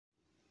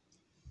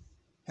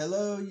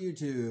Hello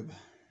YouTube,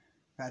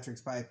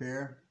 Patrick's Pipe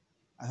here.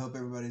 I hope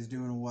everybody's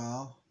doing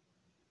well.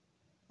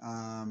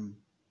 I am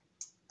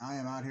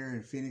out here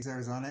in Phoenix,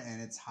 Arizona,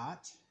 and it's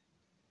hot.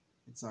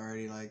 It's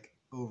already like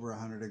over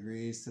 100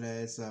 degrees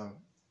today, so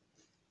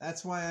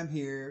that's why I'm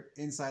here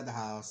inside the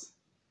house.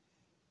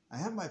 I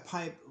have my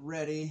pipe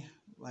ready,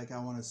 like I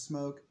want to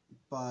smoke,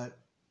 but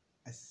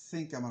I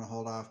think I'm going to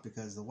hold off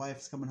because the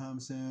wife's coming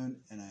home soon,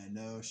 and I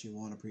know she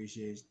won't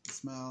appreciate the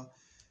smell,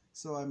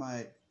 so I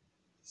might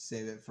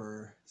save it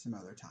for some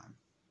other time.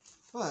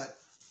 But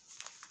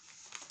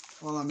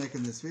while I'm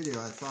making this video,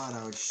 I thought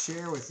I would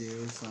share with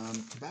you some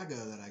tobacco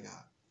that I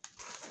got.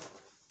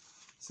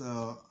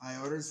 So I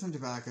ordered some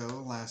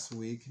tobacco last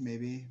week,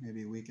 maybe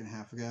a week and a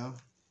half ago,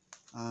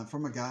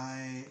 from a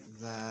guy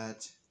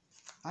that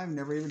I've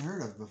never even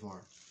heard of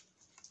before.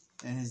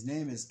 And his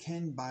name is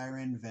Ken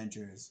Byron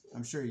Ventures.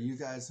 I'm sure you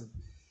guys have,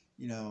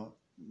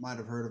 might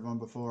have heard of him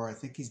before. I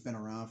think he's been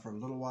around for a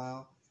little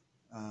while.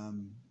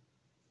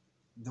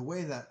 The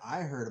way that I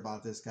heard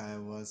about this guy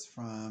was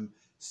from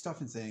Stuff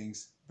and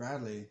Things.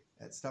 Bradley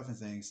at Stuff and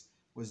Things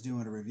was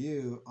doing a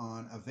review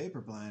on a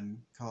vapor blend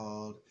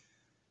called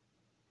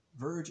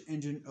Verge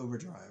Engine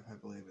Overdrive. I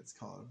believe it's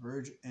called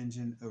Verge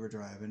Engine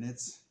Overdrive, and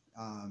it's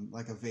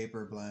like a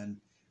vapor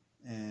blend,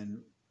 and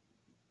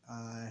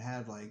it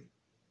had like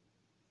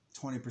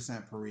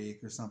 20%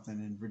 Perique or something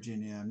in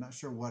Virginia. I'm not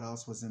sure what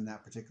else was in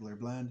that particular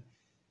blend,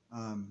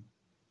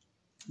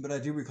 but I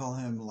do recall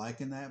him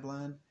liking that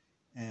blend.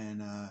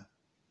 And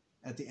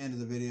at the end of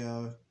the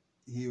video,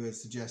 he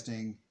was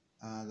suggesting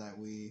that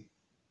we,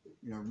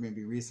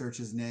 maybe research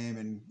his name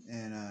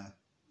and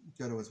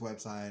go to his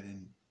website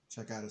and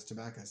check out his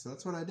tobacco. So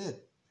that's what I did.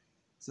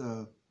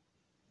 So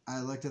I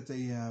looked at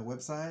the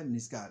website, and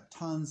he's got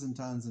tons and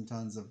tons and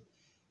tons of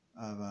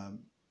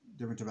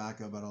different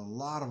tobacco, but a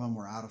lot of them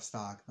were out of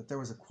stock. But there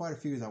was quite a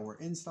few that were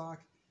in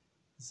stock.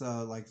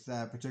 So like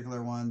that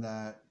particular one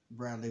that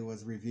Bradley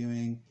was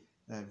reviewing,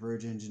 that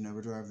Verge Engine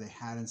Overdrive, they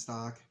had in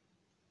stock.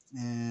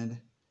 And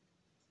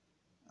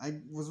I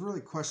was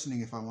really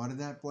questioning if I wanted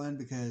that blend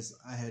because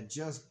I had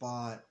just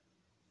bought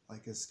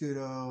like a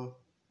Scudo,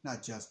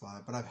 not just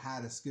bought, but I've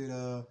had a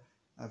Scudo,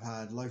 I've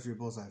had Luxury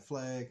Bullseye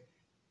Flake,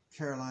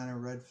 Carolina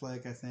Red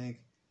Flake, I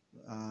think.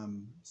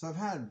 So I've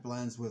had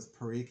blends with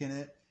Perique in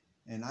it,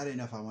 and I didn't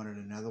know if I wanted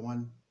another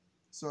one.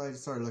 So I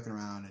started looking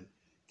around and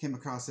came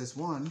across this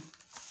one,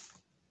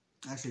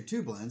 actually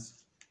two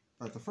blends,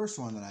 but the first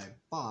one that I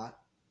bought,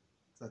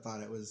 because I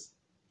thought it'd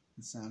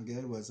sound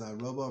good, was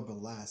Robo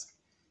Burlesque.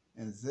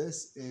 And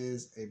this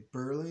is a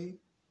Burley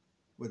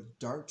with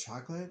dark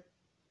chocolate,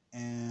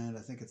 and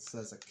I think it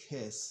says a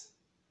kiss,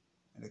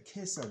 and a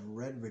kiss of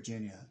red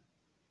Virginia.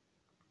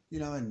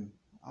 And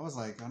I was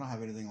like, I don't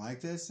have anything like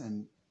this,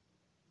 and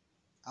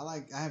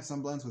I have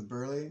some blends with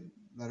Burley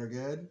that are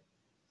good.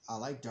 I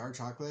like dark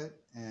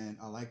chocolate, and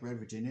I like red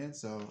Virginia,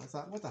 so I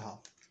thought, what the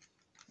hell?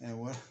 And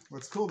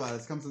what's cool about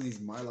it comes in these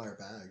Mylar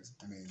bags.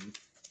 I mean,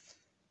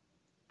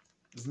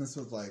 isn't this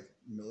with like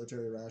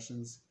military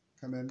rations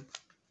come in?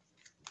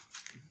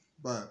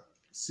 But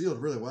sealed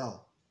really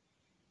well.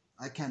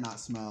 I cannot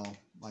smell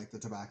like the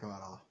tobacco at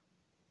all.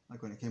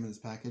 Like when it came in this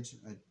package,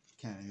 I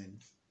can't even.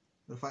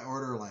 But if I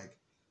order like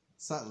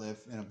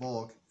Sutliff in a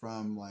bulk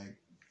from like,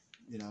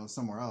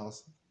 somewhere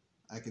else,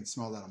 I can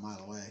smell that a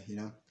mile away,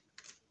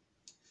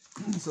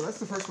 So that's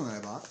the first one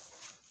that I bought.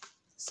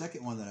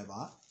 Second one that I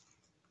bought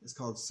is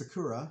called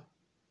Sakura.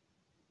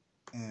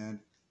 And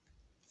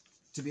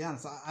to be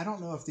honest, I don't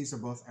know if these are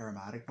both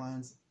aromatic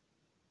blends.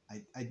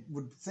 I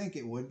would think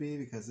it would be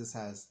because this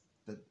has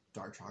the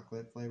dark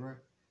chocolate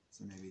flavor,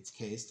 so maybe it's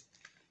cased.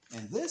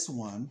 And this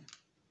one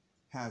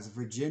has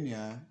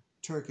Virginia,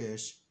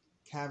 Turkish,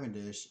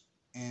 Cavendish,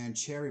 and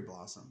cherry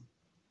blossom.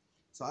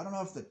 So I don't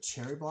know if the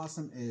cherry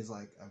blossom is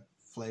like a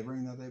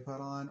flavoring that they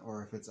put on,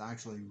 or if it's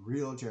actually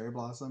real cherry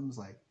blossoms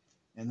like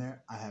in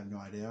there. I have no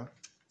idea.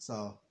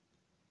 So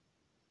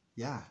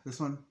yeah, this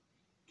one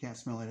can't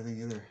smell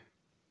anything either.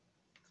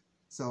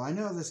 So I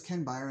know this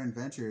Ken Byron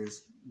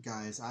Ventures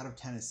guy is out of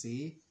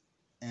Tennessee,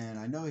 and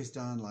I know he's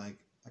done like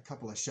a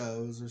couple of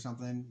shows or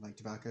something, like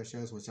tobacco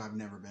shows, which I've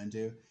never been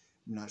to.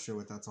 I'm not sure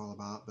what that's all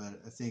about, but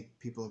I think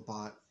people have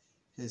bought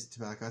his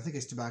tobacco. I think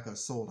his tobacco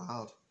is sold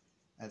out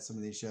at some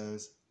of these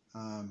shows.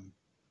 And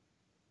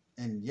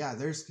yeah,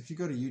 if you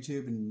go to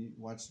YouTube and you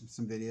watch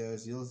some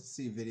videos, you'll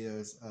see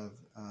videos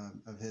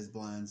of his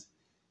blends,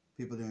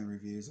 people doing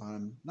reviews on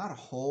them. Not a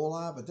whole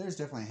lot, but there's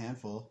definitely a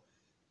handful.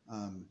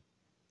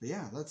 But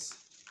yeah,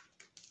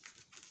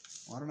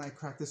 why don't I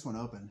crack this one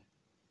open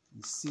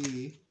and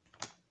see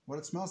what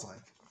it smells like.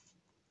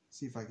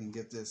 See if I can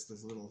get this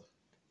little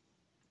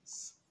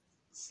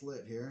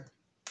slit here.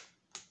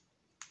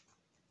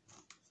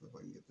 So if I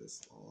can get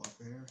this all off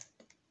of here.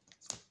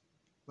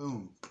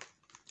 Boom.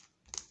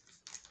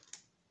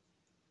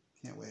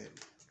 Can't wait.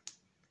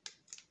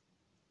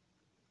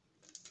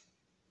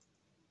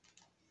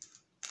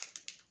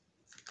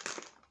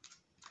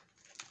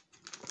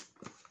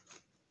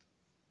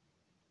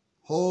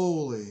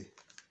 Holy.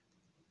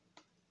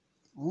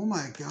 Oh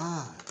my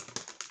God.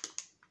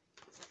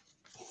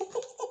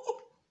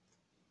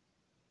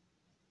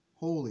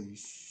 Holy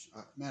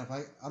man, if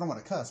I don't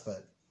want to cuss,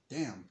 but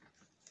damn.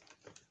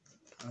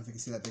 I don't know if you can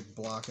see that big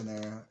block in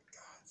there.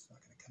 God, it's not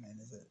going to come in,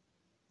 is it?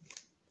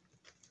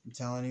 I'm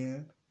telling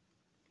you.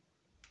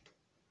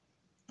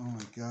 Oh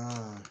my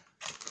God.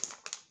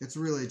 It's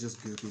really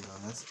just goopy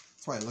though. That's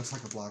why it looks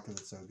like a block because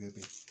it's so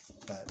goopy.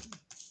 But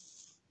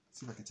let's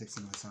see if I can take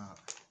some of this out.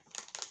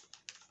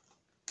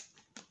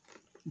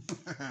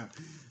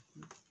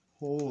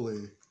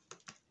 Holy.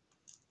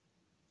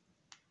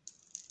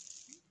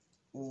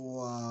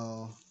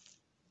 Wow.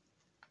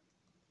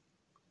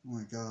 Oh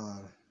my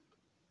God.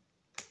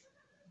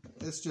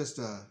 It's just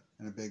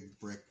in a big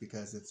brick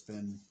because it's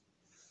been,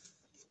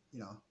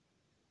 you know,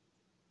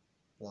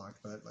 blocked,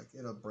 but like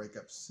it'll break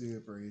up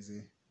super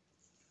easy.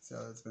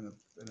 So it's been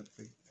in a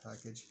big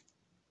package,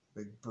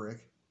 big brick.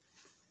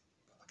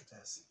 But look at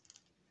this.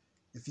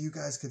 If you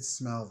guys could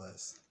smell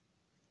this,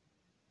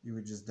 you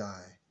would just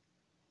die.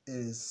 It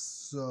is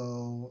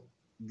so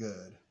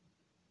good.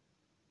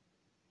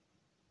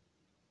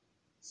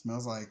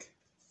 Smells like,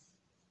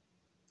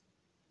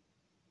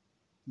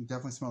 you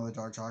definitely smell the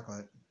dark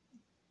chocolate.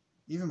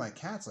 Even my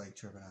cat's like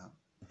tripping out.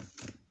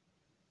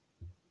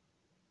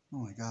 Oh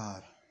my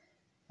God.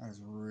 That is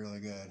really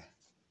good.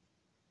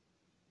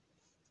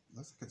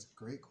 Looks like it's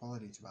great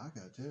quality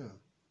tobacco too.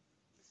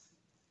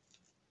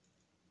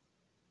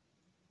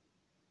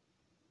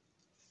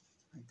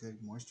 A good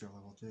moisture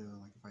level too.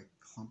 Like if I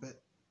clump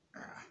it,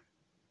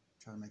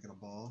 try to make it a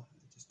ball,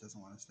 it just doesn't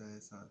want to stay.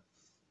 So I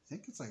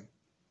think it's like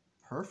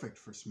perfect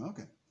for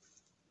smoking.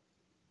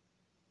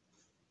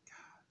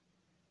 God,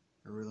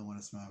 I really want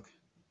to smoke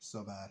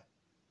so bad.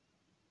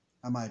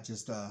 I might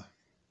just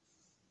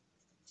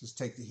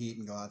take the heat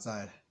and go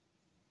outside,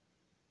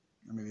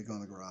 or maybe go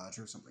in the garage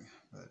or something.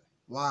 But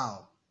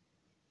wow,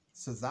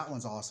 so that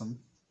one's awesome.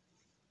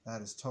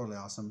 That is totally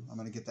awesome. I'm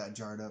gonna get that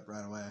jarred up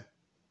right away.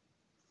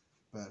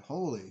 But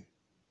holy,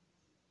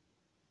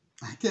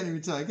 I can't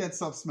even tell. I can't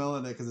stop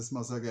smelling it because it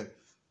smells so good.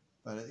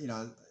 But you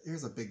know,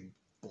 here's a big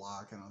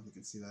block. I don't know if you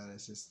can see that.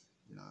 It's just,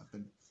 you know, I've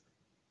been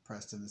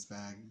pressed in this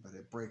bag, but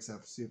it breaks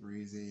up super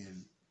easy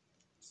and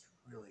it's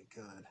really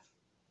good.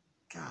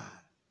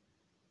 God,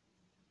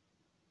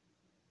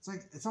 it's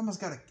like, it's almost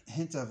got a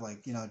hint of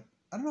like, you know,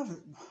 I don't know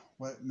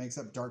what makes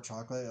up dark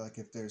chocolate, like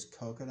if there's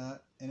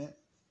coconut in it,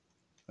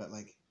 but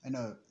like, I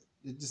know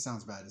it just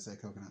sounds bad to say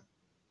coconut.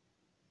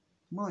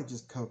 More like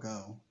just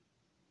cocoa.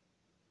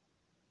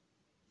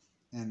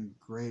 And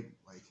great,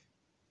 like,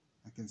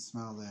 I can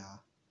smell the,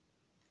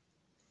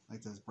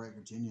 like those bright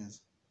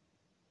Virginias.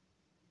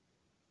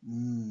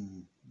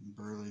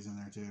 Burley's in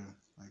there too.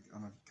 Like, I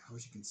don't know, I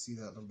wish you can see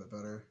that a little bit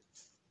better.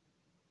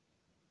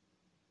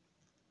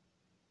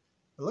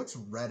 It looks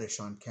reddish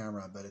on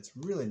camera, but it's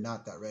really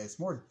not that red. It's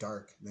more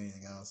dark than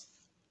anything else.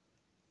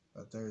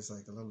 But there's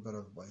like a little bit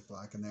of white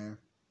black in there.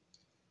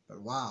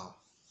 But wow.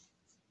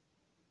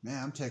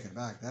 Man, I'm taking it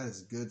back. That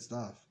is good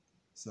stuff.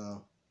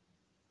 So,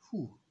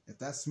 whew, if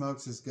that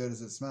smokes as good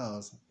as it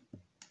smells,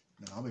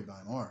 then I'll be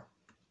buying more.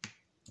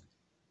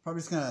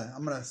 Probably just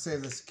I'm gonna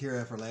save this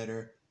Akira for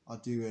later. I'll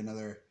do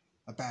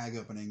a bag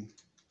opening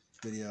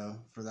video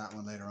for that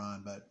one later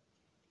on. But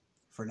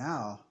for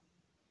now,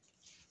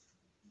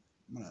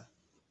 I'm gonna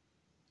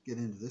get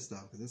into this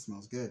stuff because this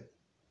smells good.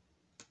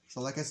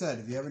 So like I said,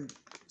 if you haven't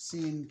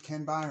seen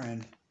Ken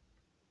Byron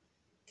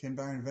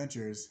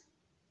Ventures,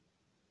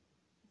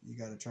 you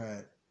got to try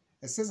it.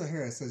 It says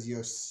here, it says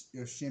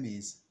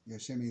Yoshimi's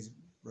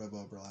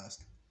Robo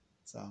Burlesque.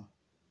 So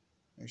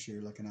make sure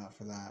you're looking out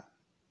for that.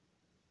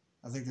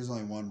 I think there's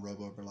only one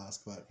Robo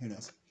Burlesque, but who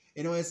knows.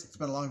 Anyways, it's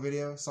been a long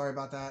video. Sorry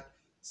about that.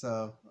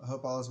 So I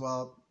hope all is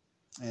well.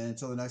 And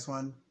until the next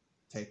one,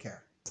 take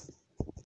care.